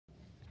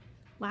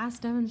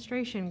last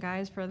demonstration,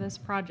 guys, for this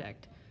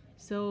project.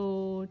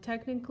 So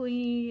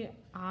technically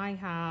I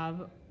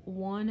have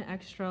one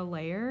extra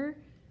layer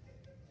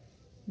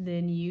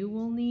than you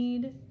will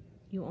need.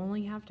 You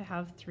only have to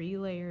have 3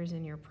 layers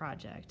in your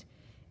project.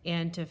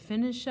 And to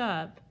finish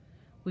up,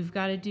 we've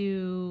got to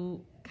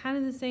do kind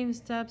of the same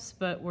steps,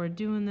 but we're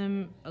doing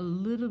them a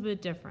little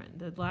bit different.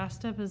 The last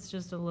step is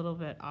just a little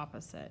bit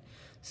opposite.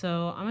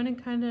 So I'm going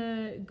to kind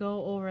of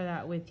go over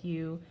that with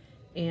you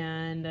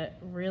and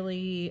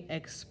really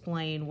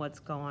explain what's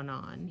going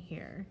on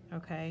here,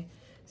 okay?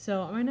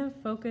 So I'm going to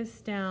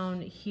focus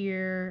down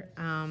here,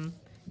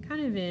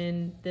 kind of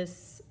in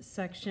this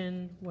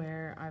section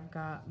where I've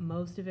got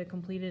most of it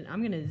completed. I'm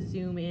going to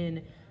zoom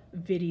in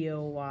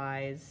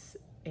video-wise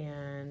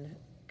and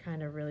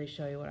kind of really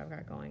show you what I've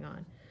got going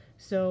on.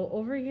 So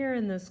over here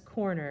in this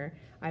corner,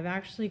 I've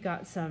actually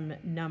got some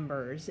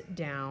numbers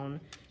down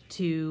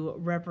to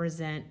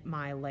represent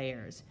my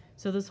layers.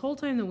 So this whole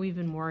time that we've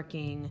been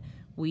working,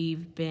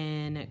 we've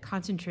been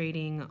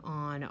concentrating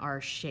on our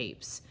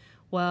shapes.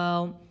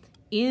 Well,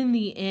 in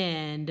the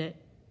end,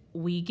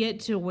 we get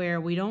to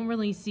where we don't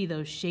really see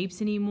those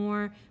shapes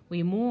anymore.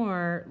 We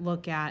more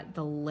look at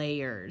the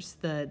layers,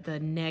 the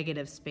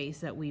negative space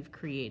that we've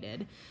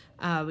created.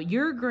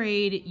 Your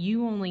grade,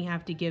 you only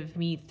have to give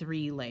me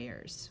 3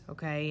 layers,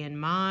 okay? In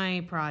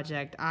my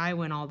project, I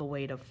went all the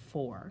way to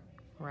 4,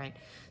 right?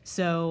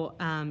 So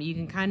you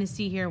can kind of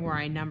see here where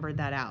I numbered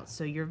that out.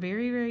 So your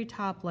very, very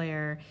top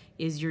layer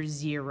is your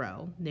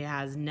 0. It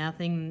has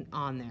nothing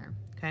on there,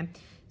 okay?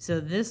 So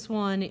this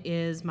one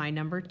is my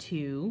number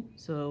 2.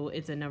 So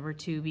it's a number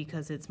 2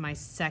 because it's my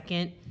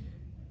second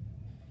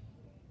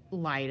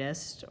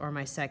lightest or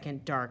my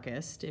second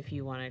darkest, if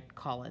you want to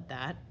call it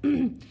that.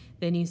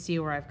 Then you see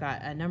where I've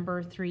got a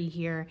number 3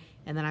 here,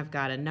 and then I've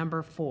got a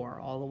number 4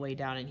 all the way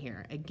down in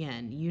here.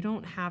 Again, you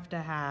don't have to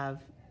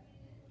have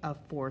a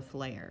 4th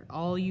layer.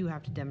 All you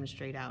have to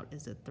demonstrate out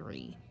is a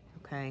 3,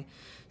 okay?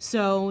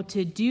 So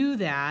to do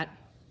that,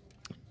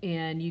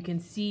 and you can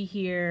see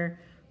here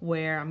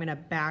where I'm going to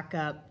back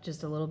up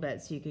just a little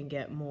bit so you can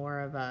get more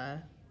of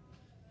a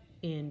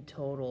in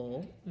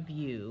total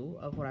view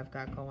of what I've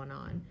got going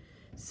on.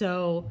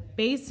 So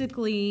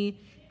basically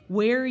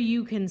where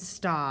you can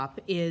stop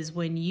is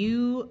when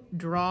you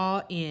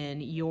draw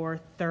in your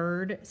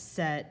 3rd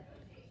set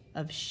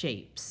of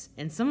shapes.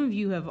 And some of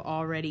you have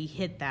already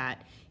hit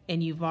that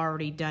and you've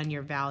already done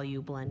your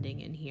value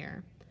blending in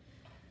here.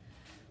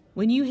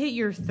 When you hit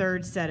your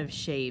 3rd set of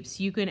shapes,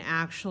 you can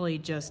actually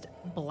just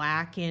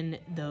blacken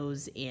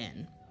those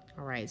in.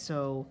 All right,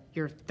 so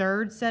your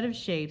 3rd set of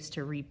shapes,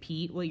 to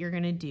repeat what you're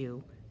gonna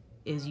do,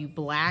 is you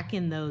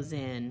blacken those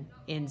in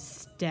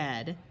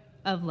instead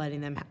of letting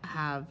them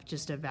have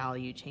just a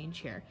value change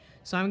here.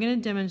 So I'm gonna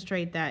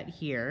demonstrate that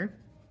here.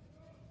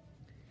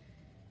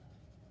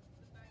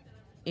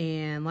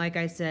 And like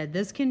I said,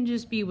 this can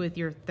just be with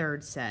your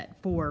 3rd set.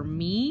 For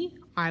me,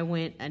 I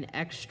went an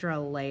extra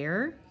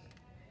layer,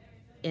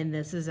 and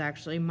this is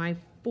actually my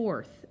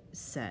 4th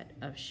set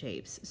of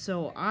shapes.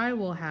 So I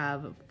will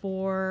have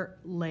 4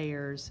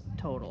 layers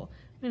total.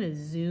 I'm gonna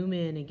zoom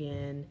in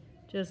again,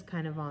 just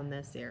kind of on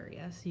this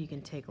area so you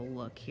can take a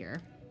look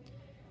here.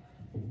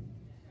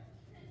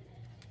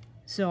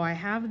 So I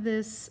have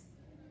this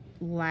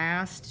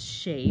last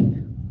shape,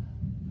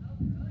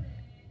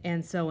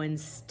 and so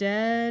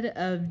instead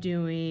of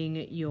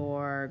doing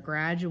your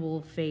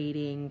gradual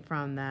fading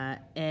from the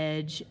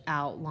edge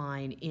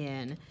outline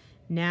in,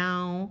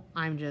 now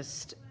I'm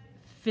just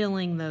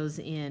filling those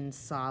in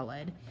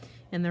solid.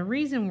 And the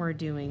reason we're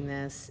doing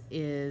this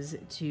is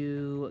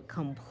to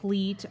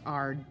complete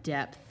our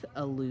depth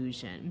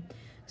illusion.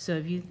 So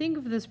if you think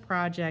of this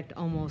project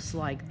almost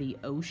like the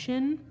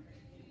ocean,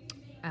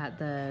 at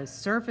the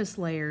surface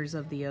layers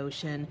of the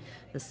ocean,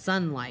 the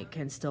sunlight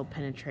can still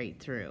penetrate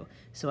through.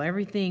 So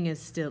everything is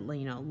still,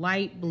 you know,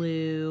 light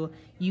blue,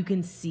 you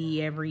can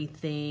see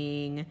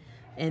everything.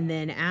 And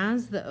then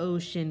as the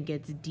ocean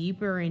gets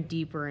deeper and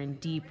deeper and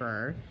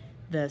deeper,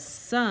 the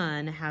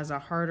sun has a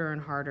harder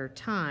and harder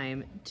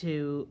time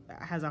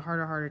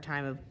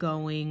of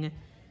going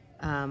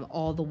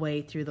all the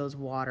way through those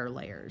water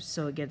layers.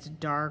 So it gets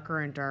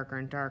darker and darker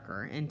and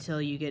darker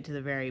until you get to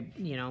the very,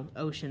 you know,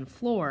 ocean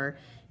floor,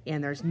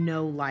 and there's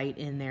no light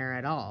in there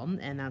at all.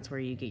 And that's where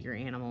you get your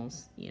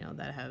animals, you know,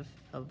 that have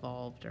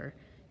evolved or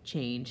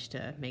changed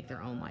to make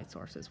their own light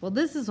sources. Well,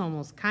 this is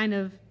almost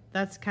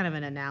that's kind of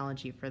an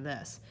analogy for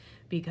this,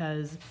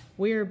 because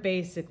we're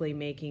basically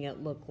making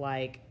it look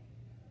like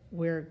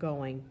we're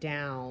going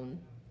down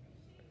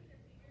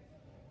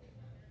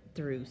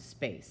through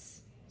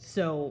space.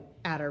 So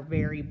at our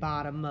very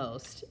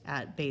bottommost,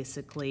 at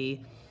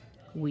basically,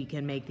 we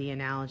can make the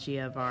analogy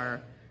of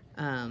our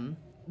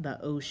the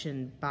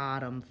ocean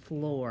bottom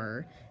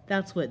floor.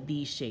 That's what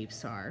these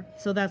shapes are.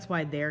 So that's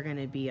why they're going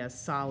to be a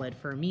solid,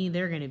 for me,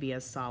 they're going to be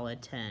a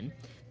solid 10.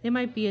 They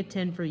might be a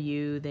 10 for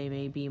you. They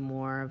may be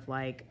more of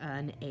like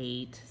an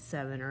 8,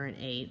 7, or an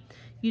 8.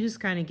 You just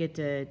kind of get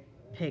to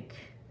pick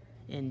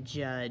and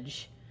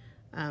judge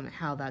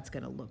how that's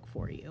going to look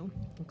for you,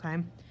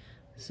 okay?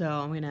 So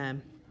I'm going to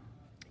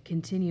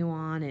continue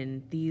on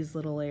in these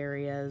little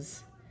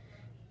areas.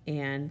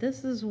 And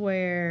this is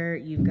where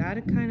you've got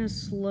to kind of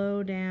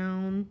slow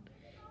down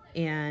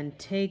and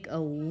take a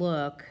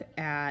look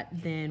at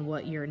then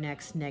what your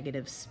next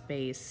negative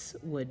space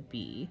would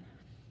be,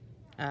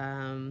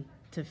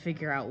 to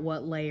figure out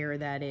what layer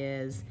that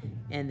is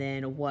and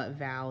then what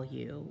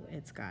value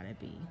it's got to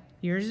be.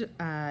 Yours,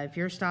 if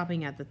you're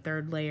stopping at the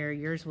third layer,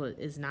 yours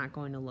is not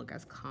going to look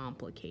as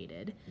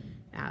complicated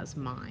as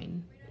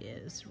mine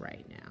is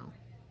right now.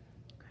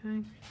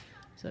 Okay,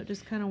 so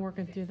just kind of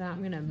working through that.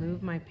 I'm going to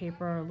move my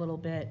paper a little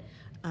bit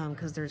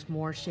because there's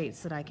more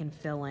shapes that I can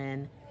fill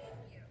in.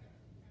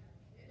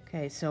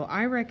 Okay, so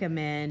I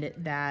recommend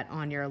that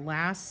on your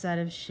last set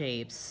of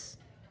shapes,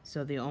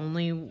 so the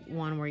only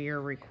one where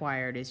you're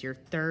required is your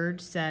third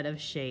set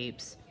of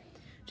shapes,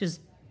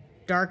 just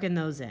darken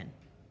those in,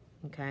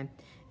 okay?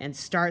 And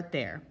start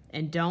there.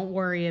 And don't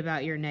worry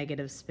about your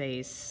negative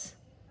space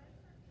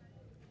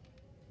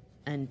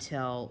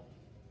until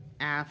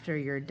after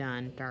you're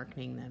done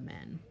darkening them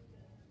in.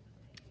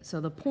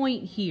 So the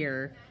point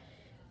here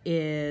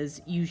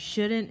is you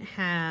shouldn't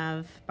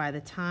have, by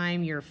the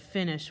time you're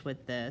finished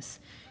with this,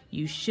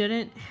 you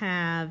shouldn't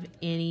have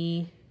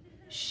any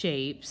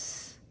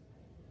shapes.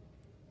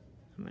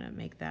 I'm going to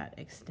make that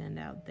extend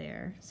out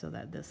there so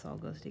that this all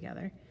goes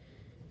together.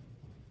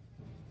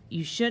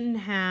 You shouldn't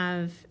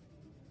have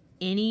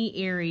any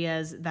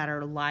areas that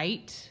are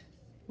light,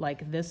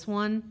 like this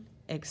one,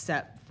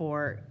 except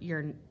for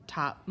your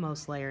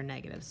topmost layer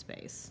negative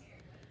space.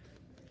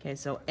 Okay,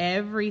 so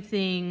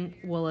everything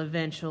will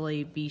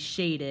eventually be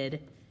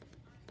shaded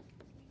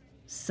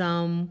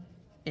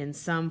in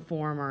some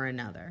form or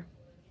another.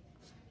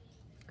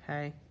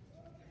 Okay.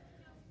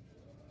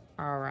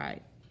 All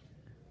right.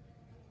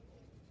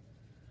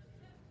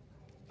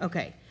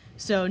 Okay,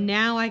 so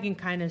now I can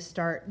kind of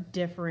start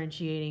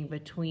differentiating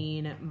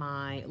between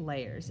my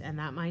layers, and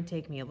that might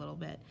take me a little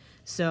bit.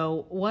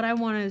 So what I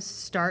want to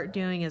start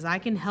doing is I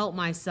can help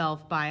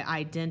myself by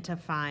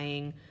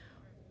identifying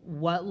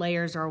what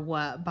layers are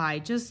what by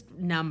just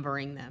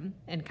numbering them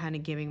and kind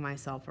of giving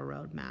myself a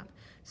roadmap.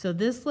 So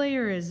this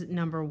layer is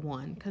number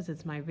 1 because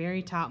it's my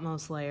very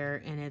topmost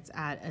layer and it's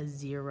at a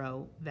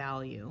 0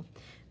 value.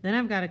 Then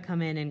I've got to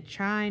come in and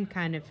try and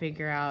kind of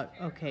figure out,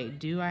 okay,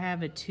 do I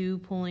have a 2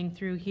 pulling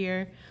through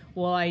here?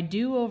 Well, I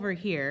do over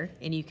here,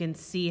 and you can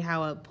see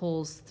how it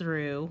pulls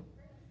through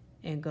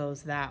and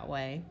goes that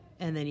way.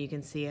 And then you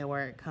can see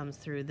where it comes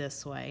through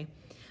this way.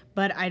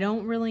 But I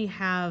don't really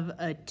have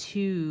a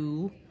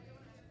 2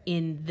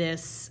 in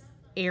this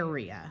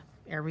area.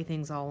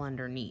 Everything's all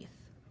underneath,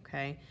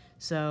 okay?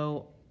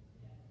 So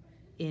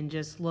in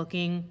just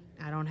looking,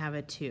 I don't have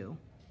a 2,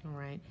 all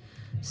right?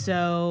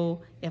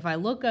 So if I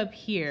look up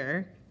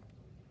here,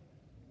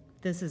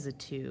 this is a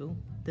 2.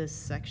 This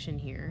section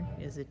here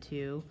is a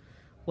 2.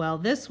 Well,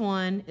 this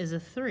one is a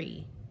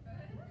 3.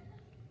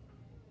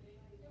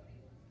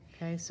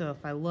 Okay, so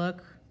if I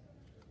look,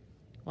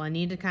 well, I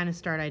need to kind of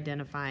start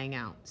identifying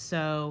out.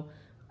 So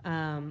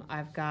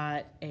I've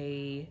got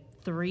a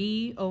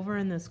 3 over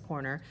in this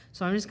corner.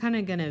 So I'm just kind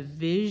of going to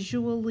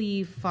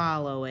visually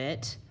follow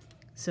it.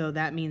 So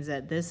that means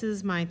that this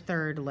is my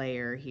third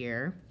layer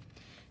here.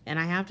 And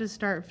I have to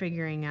start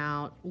figuring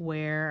out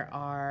where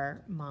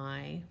are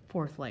my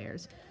fourth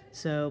layers.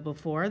 So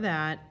before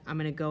that, I'm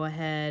going to go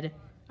ahead.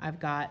 I've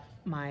got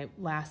my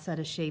last set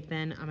of shape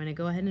in. I'm going to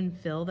go ahead and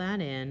fill that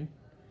in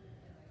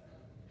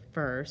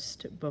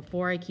first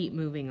before I keep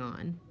moving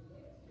on.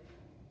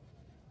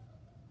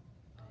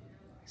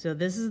 So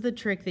this is the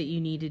trick that you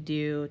need to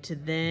do to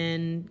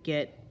then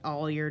get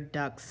all your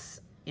ducks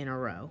in a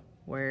row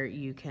where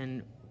you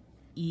can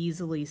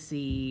easily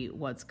see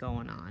what's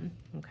going on,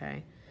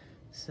 okay?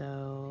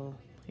 So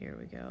here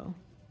we go.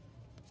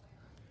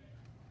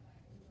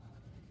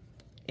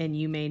 And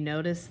you may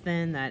notice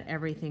then that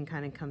everything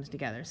kind of comes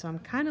together. So I'm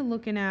kind of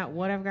looking at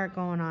what I've got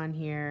going on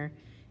here,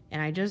 and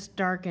I just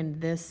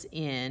darkened this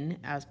in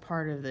as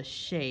part of the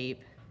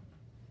shape.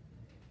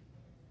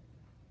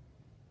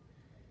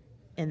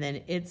 And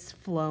then it's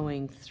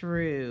flowing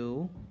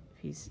through,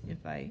 if you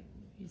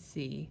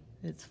see,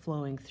 it's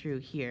flowing through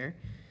here.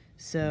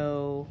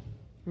 So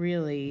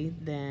really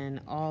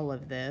then all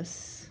of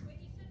this.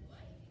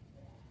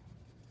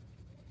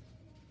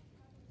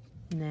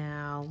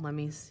 Now, let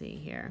me see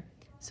here.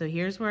 So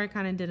here's where I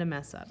kind of did a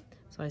mess up.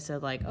 So I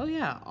said like, oh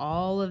yeah,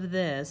 all of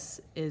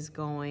this is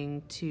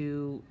going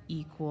to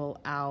equal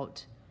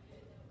out.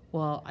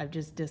 Well, I've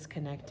just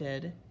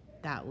disconnected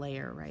that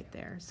layer right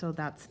there. So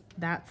that's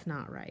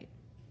not right.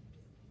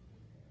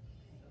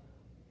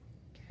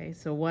 Okay,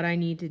 so what I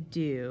need to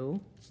do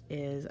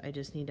is I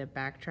just need to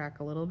backtrack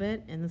a little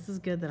bit. And this is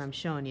good that I'm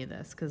showing you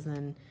this, because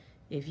then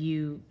if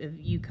you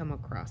come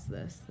across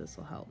this, this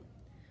will help.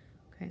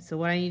 Okay, so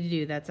what I need to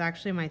do, that's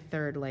actually my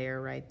third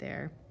layer right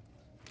there.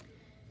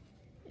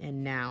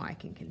 And now I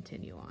can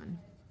continue on.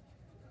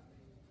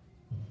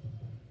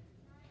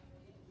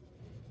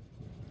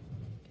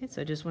 Okay,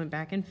 so I just went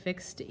back and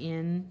fixed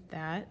in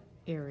that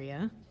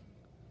area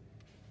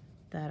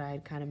that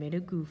I'd kind of made a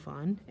goof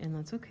on, and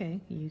that's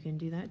okay. You can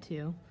do that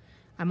too.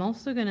 I'm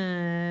also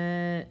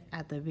gonna,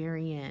 at the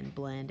very end,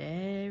 blend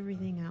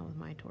everything out with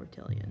my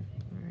tortillon.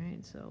 All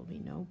right, so it'll be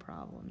no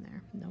problem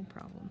there, no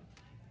problem.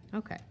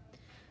 Okay,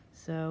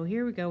 so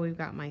here we go, we've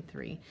got my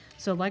 3.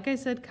 So like I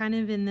said, kind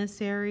of in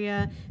this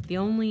area, the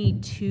only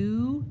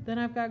 2 that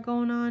I've got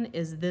going on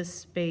is this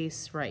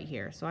space right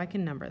here. So I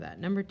can number that,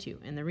 number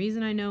 2. And the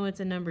reason I know it's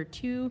a number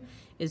 2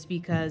 is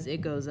because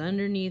it goes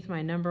underneath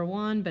my number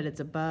 1, but it's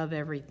above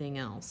everything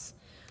else.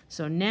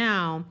 So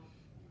now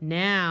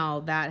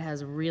that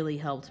has really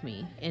helped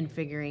me in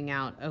figuring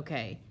out,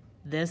 okay,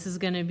 this is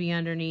going to be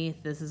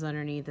underneath, this is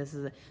underneath, this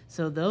is,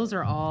 so those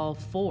are all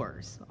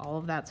 4s. All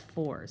of that's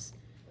 4s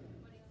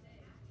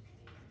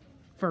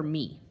for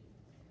me.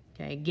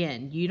 Okay,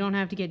 again, you don't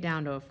have to get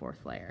down to a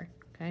 4th layer,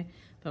 okay?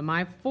 But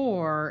my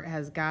 4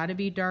 has got to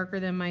be darker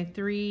than my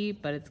 3,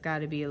 but it's got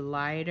to be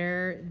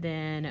lighter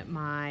than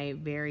my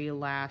very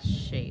last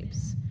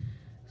shapes.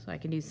 So I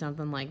can do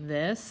something like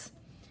this.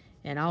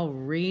 And I'll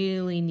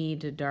really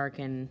need to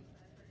darken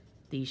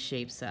these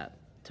shapes up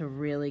to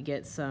really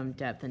get some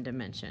depth and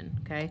dimension,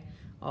 okay?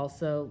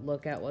 Also,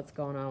 look at what's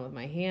going on with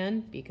my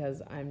hand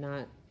because I'm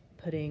not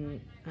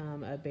putting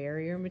a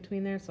barrier in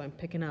between there, so I'm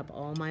picking up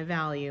all my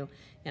value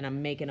and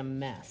I'm making a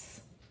mess,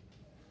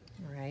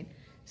 all right?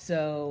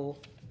 So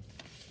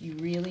you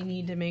really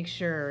need to make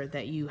sure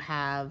that you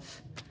have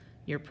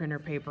your printer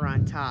paper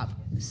on top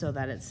so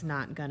that it's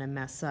not gonna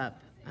mess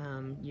up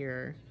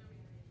your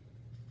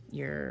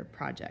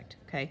project,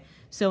 okay?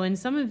 So in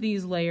some of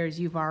these layers,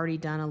 you've already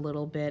done a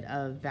little bit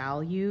of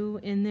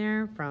value in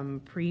there from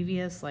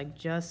previous, like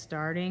just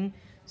starting.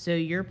 So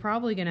you're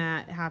probably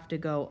gonna have to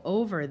go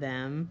over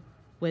them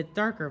with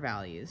darker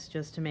values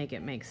just to make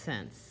it make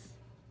sense.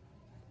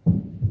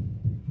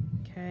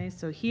 Okay,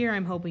 so here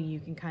I'm hoping you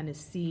can kind of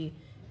see,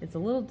 it's a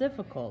little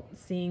difficult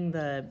seeing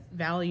the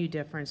value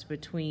difference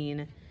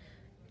between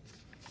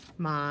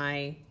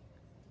my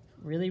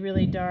really,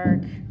 really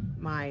dark,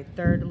 my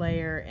 3rd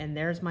layer, and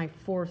there's my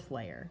 4th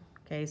layer.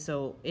 Okay,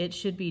 so it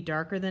should be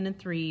darker than a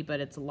 3, but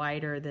it's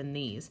lighter than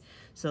these.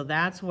 So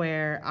that's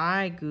where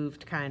I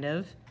goofed kind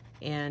of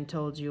and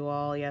told you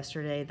all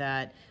yesterday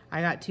that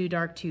I got too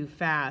dark too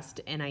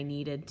fast and I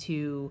needed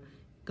to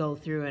go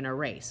through and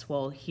erase.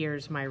 Well,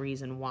 here's my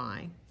reason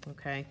why,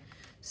 okay?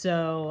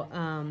 So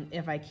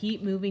if I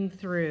keep moving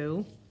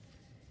through,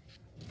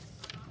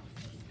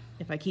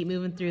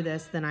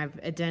 this, then I've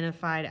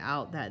identified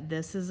out that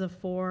this is a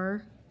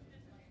 4.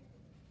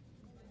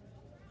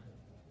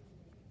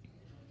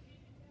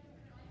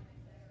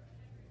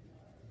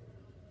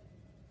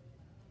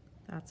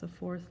 That's a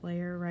 4th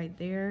layer right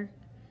there.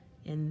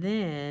 And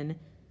then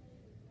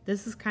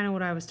this is kind of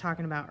what I was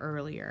talking about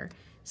earlier.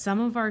 Some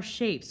of our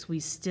shapes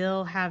we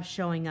still have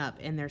showing up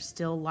and they're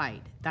still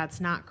light. That's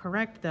not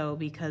correct though,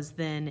 because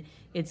then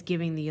it's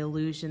giving the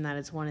illusion that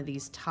it's one of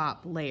these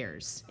top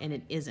layers and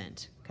it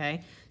isn't,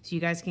 okay? So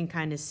you guys can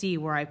kind of see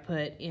where I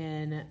put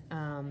in,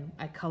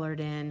 I colored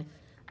in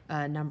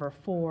number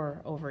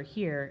 4 over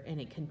here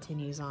and it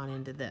continues on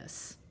into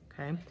this,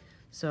 okay?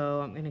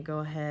 So I'm gonna go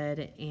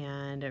ahead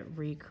and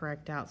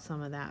recorrect out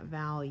some of that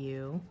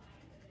value.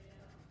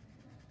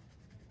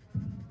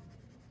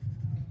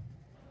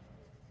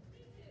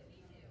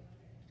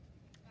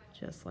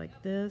 Just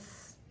like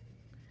this.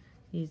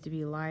 Needs to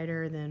be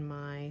lighter than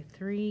my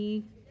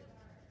 3.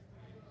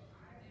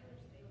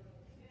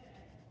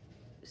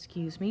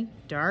 Excuse me,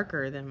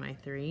 darker than my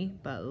 3,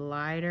 but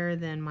lighter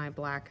than my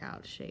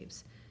blackout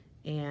shapes.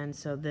 And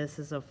so this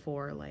is a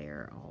 4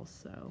 layer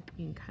also.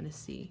 You can kind of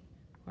see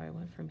where I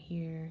went from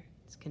here,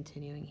 it's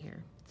continuing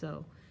here.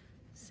 So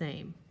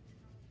same.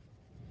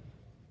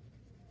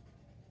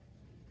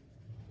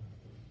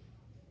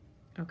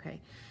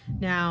 Okay,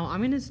 now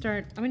I'm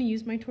gonna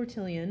use my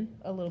tortillon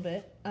a little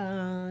bit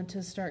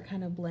to start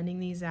kind of blending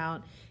these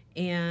out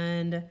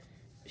and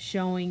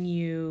showing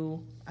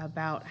you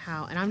about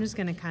how, and I'm just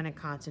gonna kind of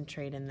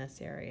concentrate in this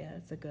area.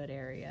 It's a good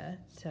area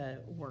to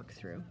work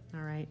through,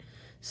 all right?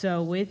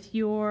 So with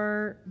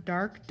your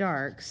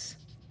darks,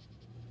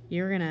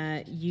 you're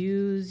gonna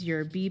use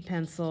your B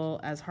pencil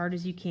as hard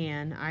as you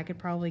can. I could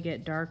probably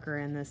get darker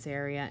in this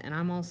area, and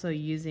I'm also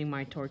using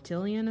my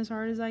tortillon as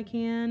hard as I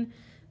can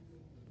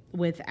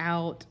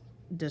without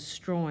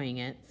destroying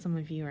it. Some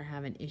of you are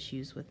having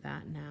issues with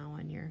that now,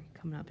 and you're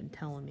coming up and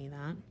telling me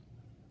that.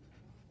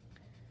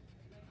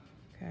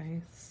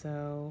 Okay,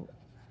 so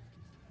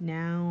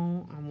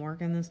now I'm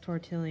working this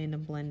tortillon to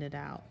blend it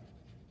out.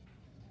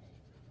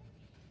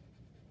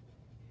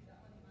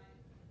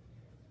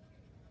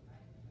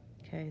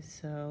 Okay,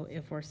 so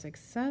if we're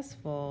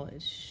successful,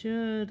 it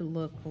should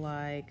look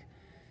like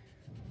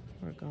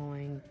we're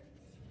going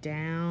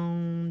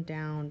down,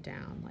 down,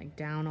 down, like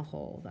down a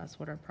hole. That's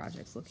what our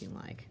project's looking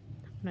like.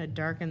 I'm gonna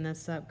darken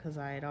this up because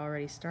I had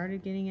already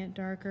started getting it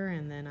darker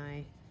and then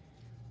I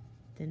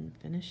didn't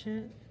finish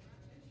it.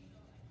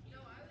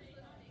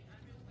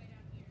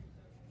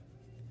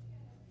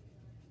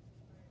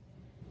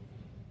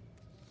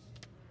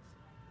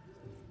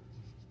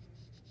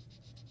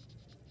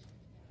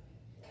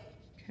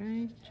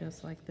 Okay,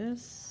 just like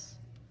this.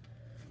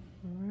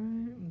 All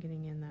right, I'm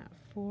getting in that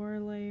 4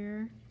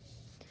 layer.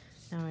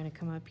 Now I'm gonna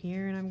come up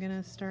here and I'm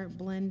gonna start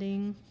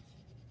blending.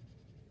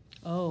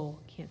 Oh,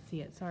 can't see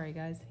it. Sorry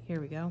guys.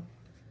 Here we go.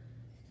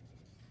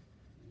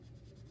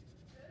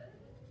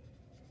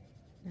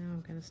 Now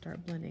I'm gonna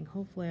start blending.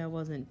 Hopefully I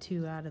wasn't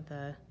too out of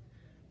the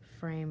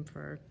frame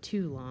for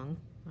too long.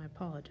 I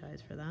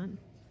apologize for that.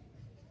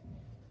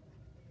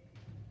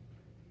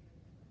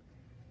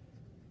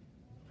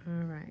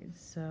 All right,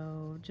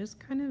 so just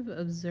kind of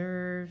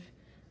observe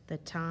the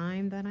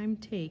time that I'm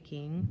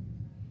taking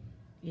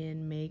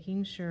in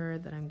making sure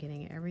that I'm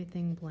getting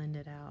everything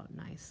blended out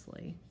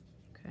nicely.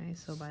 Okay,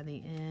 so by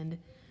the end,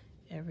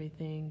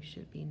 everything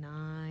should be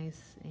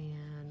nice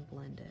and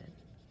blended.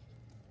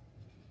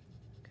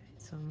 Okay,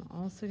 so I'm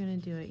also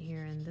going to do it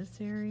here in this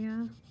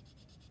area.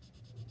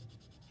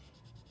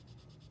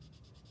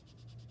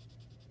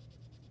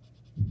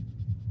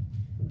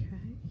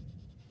 Okay.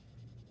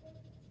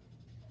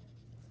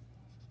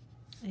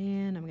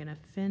 And I'm going to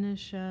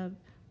finish up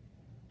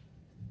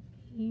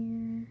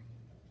here.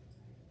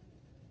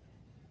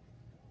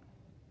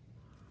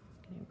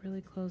 Getting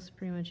really close,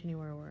 pretty much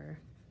anywhere where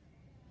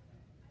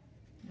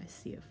I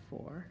see a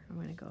 4. I'm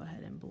going to go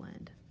ahead and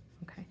blend.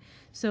 Okay,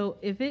 so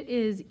if it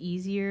is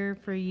easier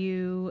for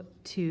you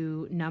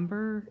to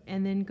number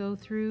and then go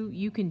through,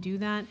 you can do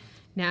that.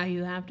 Now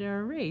you have to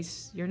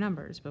erase your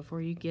numbers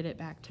before you get it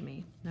back to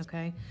me.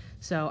 Okay,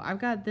 so I've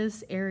got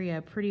this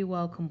area pretty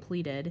well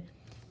completed.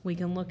 We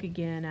can look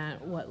again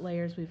at what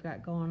layers we've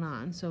got going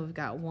on. So we've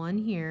got 1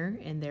 here,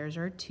 and there's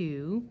our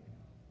 2.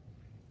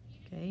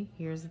 Okay,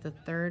 here's the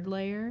 3rd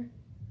layer.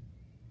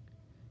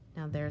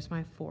 Now there's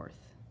my 4th.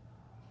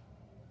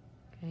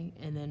 Okay,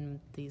 and then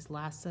these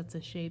last sets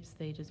of shapes,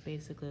 they just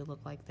basically look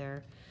like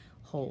they're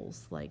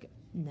holes, like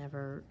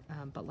never,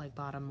 but like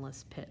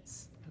bottomless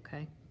pits.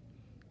 Okay,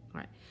 all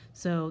right,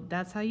 so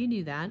that's how you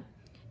do that.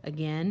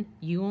 Again,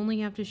 you only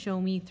have to show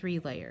me 3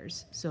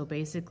 layers. So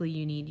basically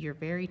you need your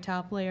very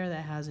top layer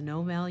that has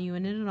no value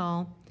in it at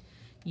all.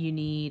 You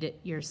need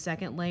your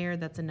 2nd layer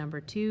that's a number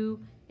 2,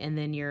 and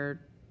then your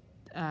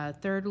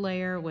 3rd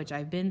layer, which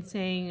I've been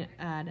saying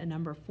at a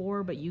number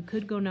 4, but you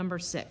could go number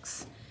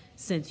 6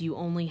 since you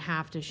only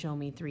have to show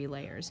me 3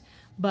 layers.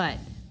 But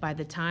by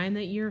the time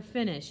that you're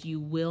finished, you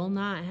will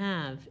not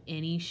have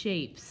any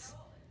shapes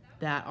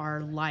that are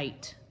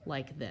light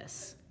like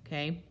this,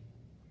 okay?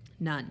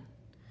 None.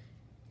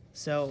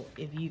 So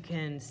if you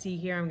can see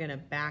here, I'm gonna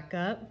back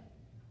up.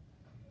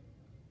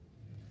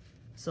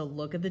 So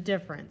look at the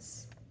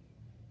difference.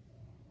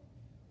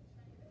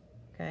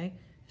 Okay,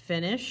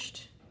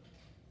 finished.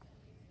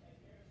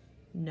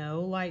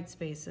 No light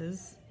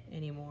spaces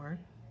anymore.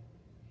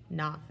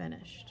 Not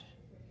finished.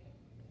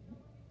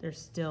 There's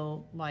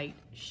still light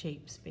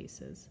shape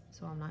spaces,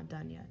 so I'm not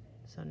done yet.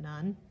 So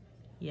none,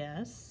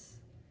 yes,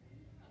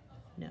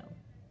 no.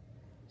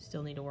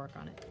 Still need to work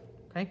on it,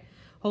 okay?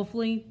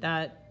 Hopefully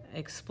that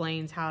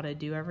explains how to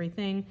do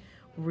everything.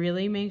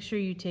 Really make sure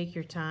you take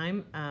your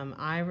time.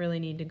 I really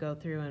need to go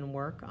through and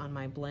work on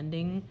my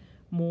blending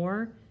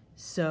more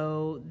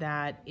so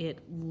that it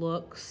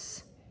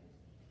looks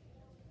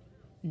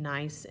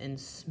nice and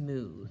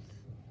smooth,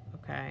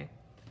 okay?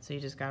 So you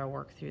just gotta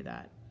work through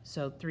that.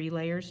 So 3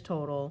 layers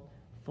total,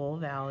 full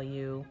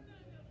value,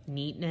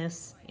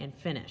 neatness, and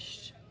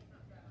finished.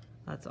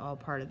 That's all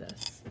part of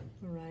this,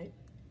 all right?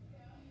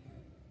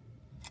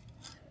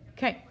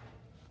 Okay.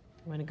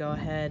 I'm gonna go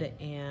ahead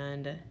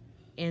and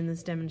end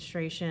this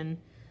demonstration.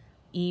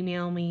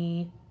 Email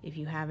me if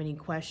you have any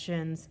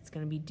questions. It's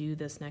gonna be due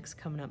this next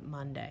coming up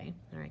Monday.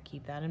 All right,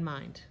 keep that in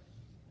mind.